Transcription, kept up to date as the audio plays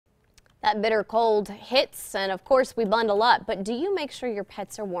That bitter cold hits, and of course we bundle up, but do you make sure your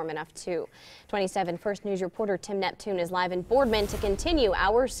pets are warm enough too? 27 First News reporter Tim Neptune is live in Boardman to continue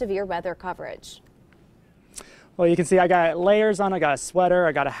our severe weather coverage. Well, you can see I got layers on, I got a sweater,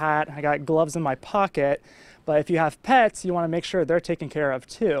 I got a hat, I got gloves in my pocket, but if you have pets, you want to make sure they're taken care of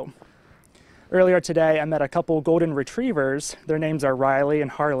too. Earlier today, I met a couple golden retrievers. Their names are Riley and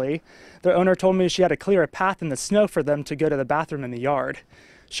Harley. Their owner told me she had to clear a path in the snow for them to go to the bathroom in the yard.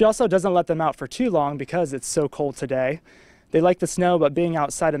 She also doesn't let them out for too long because it's so cold today. They like the snow, but being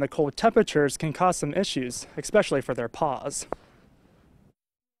outside in the cold temperatures can cause some issues, especially for their paws.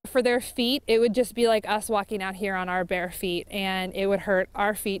 For their feet, it would just be like us walking out here on our bare feet, and it would hurt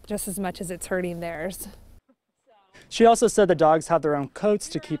our feet just as much as it's hurting theirs. She also said the dogs have their own coats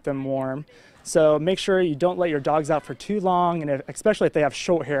to keep them warm. So make sure you don't let your dogs out for too long, and especially if they have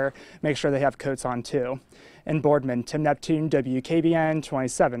short hair, make sure they have coats on too. In Boardman, Tim Neptune, WKBN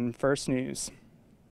 27 First News.